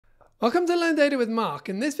Welcome to Learn Data with Mark.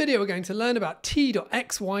 In this video, we're going to learn about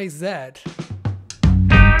tea.xyz.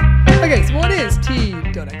 Okay, so what is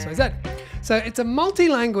tea.xyz? So it's a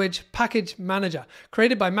multi-language package manager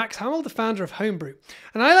created by Max Howell, the founder of Homebrew.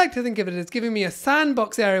 And I like to think of it as giving me a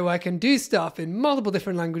sandbox area where I can do stuff in multiple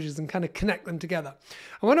different languages and kind of connect them together.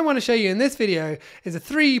 And what I want to show you in this video is a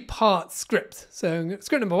 3-part script. So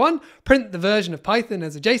script number 1, print the version of Python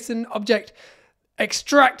as a JSON object,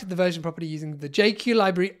 extract the version property using the JQ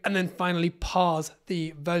library, and then finally parse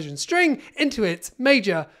the version string into its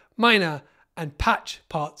major, minor, and patch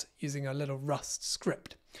parts using a little Rust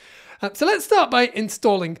script. So let's start by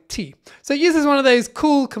installing tea. So it uses one of those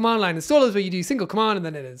cool command line installers where you do single command and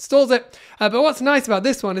then it installs it. But what's nice about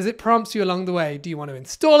this one is it prompts you along the way. Do you want to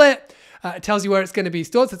install it? It tells you where it's going to be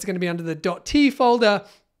stored. So it's going to be under the .t folder.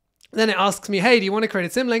 Then it asks me, hey, do you want to create a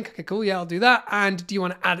symlink? Okay, cool, yeah, I'll do that. And do you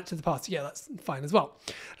want to add it to the path? Yeah, that's fine as well.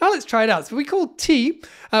 Now let's try it out. So we call tea,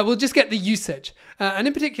 we'll just get the usage. And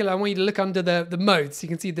in particular, I want you to look under the modes. So you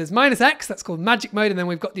can see there's -x, that's called magic mode, and then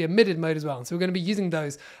we've got the omitted mode as well. And so we're going to be using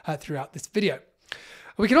those throughout this video.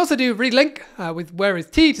 We can also do read link with where is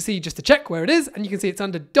tea to see, just to check where it is. And you can see it's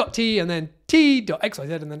under .t and then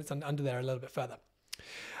tea.xyz, and then it's under there a little bit further.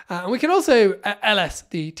 And we can also ls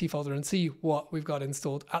the T folder and see what we've got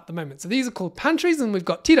installed at the moment. So these are called pantries, and we've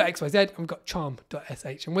got t.xyz and we've got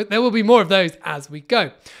charm.sh, and there will be more of those as we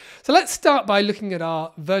go. So let's start by looking at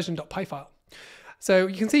our version.py file. So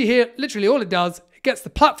you can see here, literally all it does, it gets the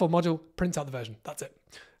platform module, prints out the version. That's it.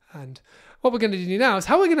 And what we're going to do now is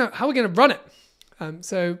how we're going to run it.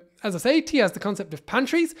 So as I say, T has the concept of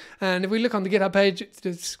pantries, and if we look on the GitHub page, it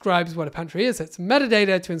describes what a pantry is. It's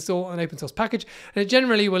metadata to install an open source package, and it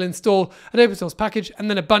generally will install an open source package and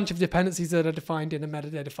then a bunch of dependencies that are defined in a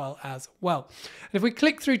metadata file as well. And if we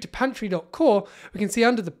click through to pantry.core, we can see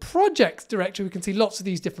under the projects directory, we can see lots of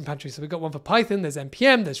these different pantries. So we've got one for Python, there's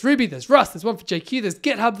NPM, there's Ruby, there's Rust, there's one for JQ, there's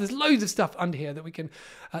GitHub, there's loads of stuff under here that we can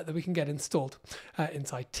get installed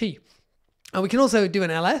inside T. And we can also do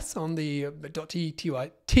an ls on the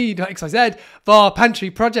 .t.xyz var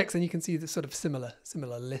pantry projects, and you can see the sort of similar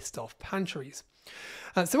list of pantries.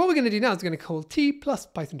 So what we're going to do now is we're going to call t plus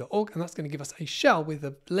python.org, and that's going to give us a shell with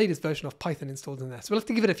the latest version of Python installed in there. So we'll have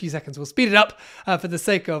to give it a few seconds. We'll speed it up for the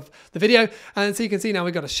sake of the video. And so you can see now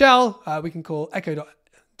we've got a shell. We can call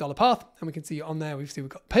echo.$path, and we can see on there, we've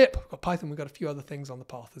got pip, we've got Python, we've got a few other things on the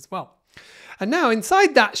path as well. And now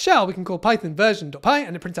inside that shell, we can call python version.py,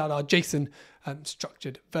 and it prints out our JSON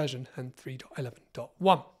structured version and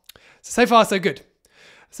 3.11.1. So far, so good.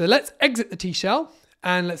 So let's exit the T shell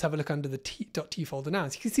and let's have a look under the t.t folder now.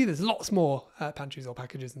 As you can see, there's lots more pantries or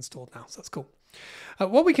packages installed now, so that's cool.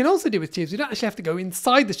 What we can also do with T is we don't actually have to go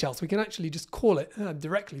inside the shell, so we can actually just call it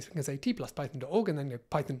directly. So we can say t plus python.org and then go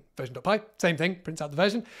python version.py, same thing, prints out the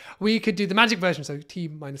version. We could do the magic version, so t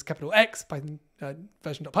minus capital X python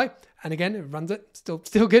version.py, and again, it runs it, still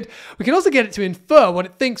good. We can also get it to infer what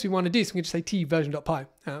it thinks we want to do, so we can just say t version.py.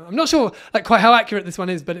 I'm not sure quite how accurate this one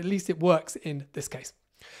is, but at least it works in this case.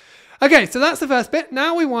 Okay, so that's the first bit.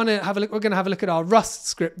 Now we want to have a look. We're going to have a look at our Rust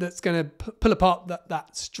script that's going to pull apart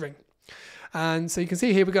that string. And so you can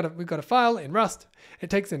see here we've got a file in Rust. It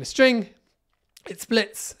takes in a string, it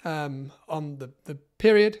splits on the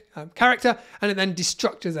period character, and it then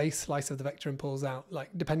destructures a slice of the vector and pulls out,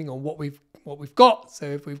 depending on what we've got. So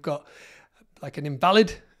if we've got an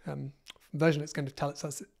invalid version, it's going to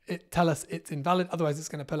tell us it's invalid. Otherwise, it's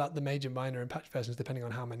going to pull out the major, minor, and patch versions depending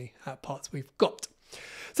on how many parts we've got.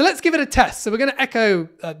 So let's give it a test. So we're going to echo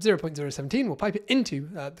 0.017. We'll pipe it into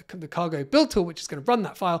the cargo build tool, which is going to run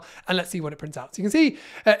that file, and let's see what it prints out. So you can see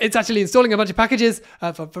it's actually installing a bunch of packages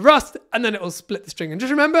for Rust, and then it will split the string. And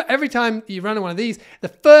just remember, every time you run one of these, the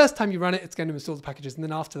first time you run it, it's going to install the packages, and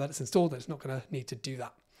then after that it's installed, it's not going to need to do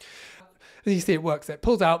that. As you see, it works. It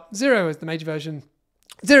pulls out 0 as the major version,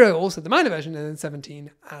 0 also the minor version, and then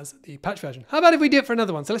 17 as the patch version. How about if we do it for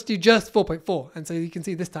another one? So let's do just 4.4. And so you can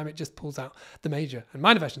see this time it just pulls out the major and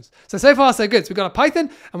minor versions. So far so good. So we've got our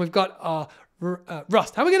Python and we've got our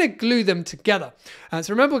Rust. How are we going to glue them together?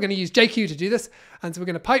 So remember, we're going to use JQ to do this. And so we're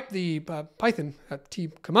going to pipe the Python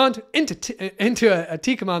T command into a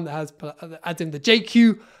T command that adds in the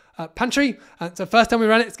JQ pantry. And so first time we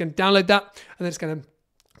run it, it's going to download that, and then it's going to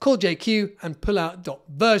call JQ and pull out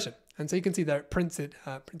 .version. And so you can see there it prints it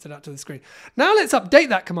out to the screen. Now let's update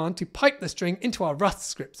that command to pipe the string into our Rust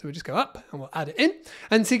script. So we'll just go up and we'll add it in.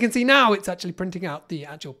 And so you can see now it's actually printing out the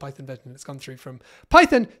actual Python version that's gone through from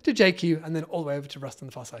Python to JQ and then all the way over to Rust on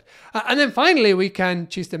the far side. And then finally, we can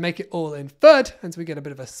choose to make it all inferred. And so we get a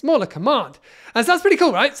bit of a smaller command. And so that's pretty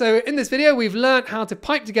cool, right? So in this video, we've learned how to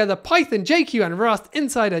pipe together Python, JQ, and Rust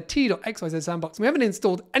inside a tea.xyz sandbox. We haven't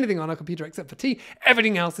installed anything on our computer except for tea.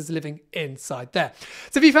 Everything else is living inside there.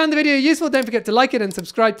 So if you found the video useful, don't forget to like it and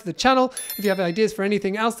subscribe to the channel. If you have ideas for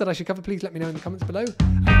anything else that I should cover, please let me know in the comments below.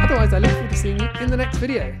 Otherwise, I look forward to seeing you in the next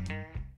video.